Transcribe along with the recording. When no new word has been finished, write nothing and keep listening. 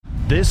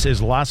This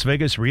is Las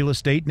Vegas Real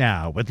Estate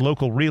Now with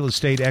local real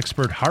estate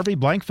expert Harvey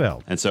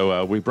Blankfeld. And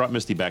so we brought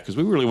Misty back because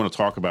we really want to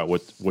talk about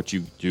what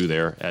you do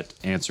there at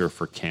Answer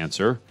for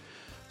Cancer.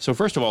 So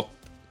first of all,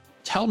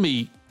 tell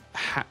me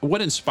what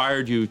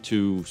inspired you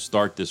to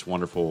start this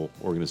wonderful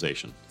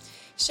organization?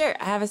 Sure.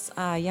 I have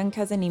a young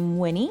cousin named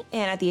Winnie,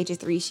 and at the age of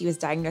 3, she was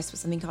diagnosed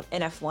with something called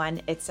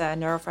NF1. It's a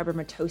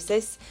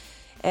neurofibromatosis.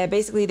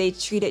 Basically, they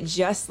treat it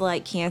just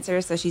like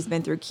cancer, so she's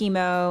been through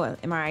chemo,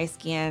 MRI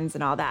scans,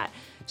 and all that.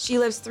 She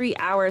lives 3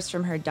 hours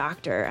from her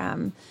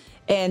doctor,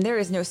 and there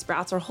is no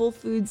Sprouts or Whole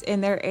Foods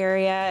in their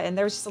area, and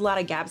there was just a lot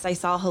of gaps I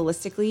saw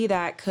holistically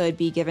that could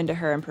be given to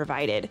her and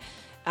provided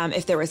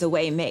if there was a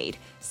way made.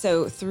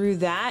 So through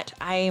that,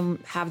 I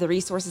have the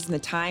resources and the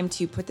time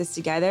to put this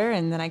together,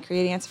 and then I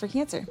created Answer for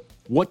Cancer.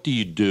 What do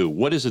you do?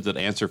 What is it that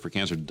Answer for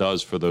Cancer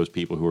does for those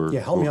people who are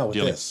help me out with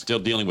this. Still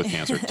dealing with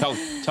cancer? Tell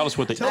us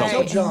what they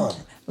tell John.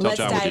 Let's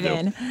John dive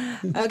what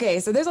in. Okay,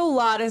 so there's a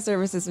lot of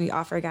services we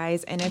offer,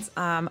 guys, and it's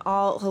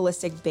all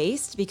holistic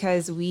based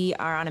because we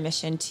are on a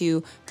mission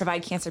to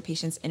provide cancer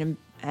patients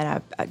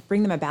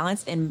bring them a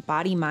balance in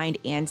body, mind,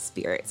 and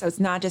spirit. So it's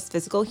not just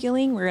physical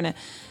healing. We're going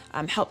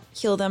to help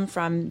heal them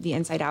from the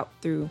inside out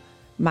through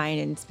mind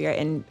and spirit,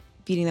 and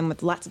feeding them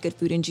with lots of good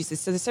food and juices.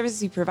 So the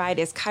services we provide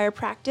is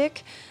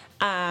chiropractic,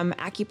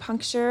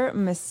 acupuncture,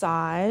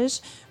 massage.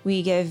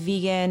 We give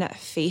vegan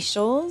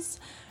facials.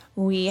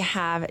 We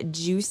have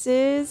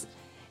juices.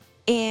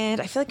 And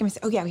I feel like I'm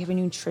saying, we have a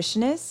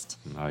nutritionist.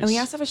 Nice. And we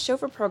also have a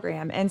chauffeur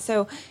program. And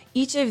so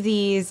each of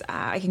these,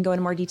 I can go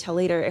into more detail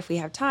later if we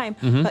have time,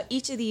 but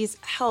each of these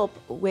help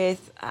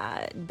with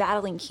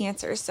battling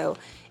cancer. So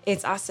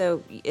it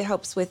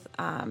helps with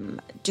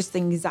just the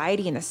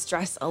anxiety and the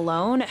stress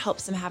alone. It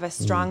helps them have a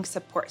strong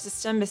support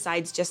system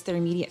besides just their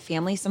immediate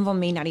family. Some of them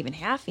may not even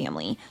have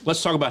family.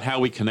 Let's talk about how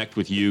we connect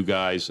with you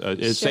guys.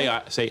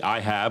 Sure. Say I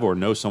have or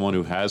know someone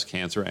who has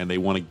cancer and they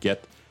want to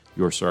get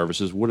your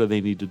services. What do they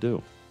need to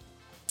do?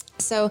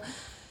 So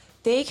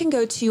they can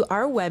go to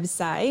our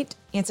website,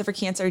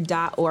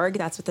 answerforcancer.org.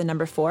 That's with the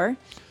number 4.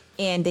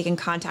 And they can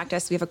contact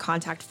us. We have a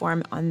contact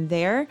form on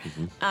there.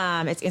 It's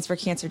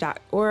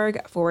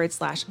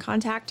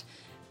answerforcancer.org/contact.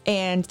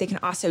 And they can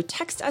also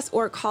text us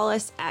or call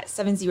us at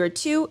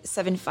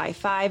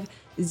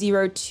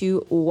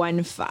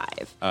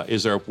 702-755-0215.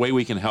 Is there a way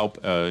we can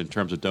help in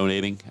terms of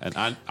donating?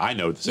 And I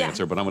know this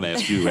answer, but I'm going to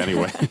ask you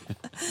anyway.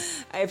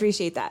 I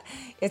appreciate that.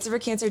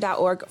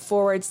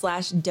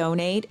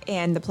 Answerforcancer.org/donate.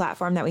 And the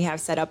platform that we have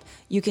set up,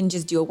 you can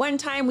just do a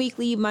one-time,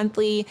 weekly,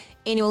 monthly,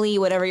 annually,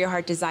 whatever your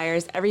heart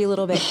desires. Every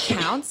little bit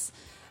counts.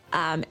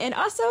 And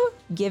also,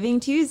 Giving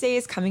Tuesday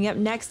is coming up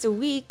next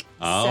week.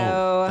 Oh,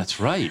 so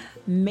that's right.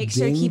 Make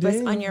sure to keep us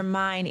ding. on your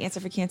mind,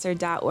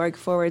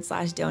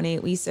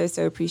 answerforcancer.org/donate. We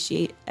so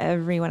appreciate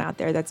everyone out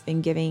there that's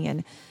been giving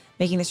and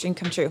making this dream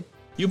come true.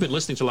 You've been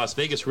listening to Las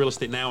Vegas Real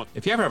Estate Now.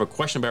 If you ever have a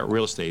question about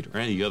real estate or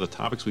any of the other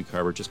topics we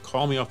cover, just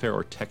call me off air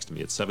or text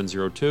me at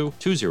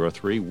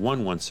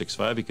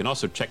 702-203-1165. You can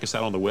also check us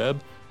out on the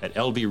web at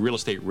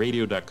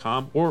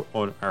lvrealestateradio.com or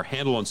on our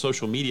handle on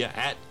social media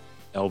at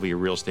LV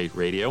Real Estate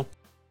Radio.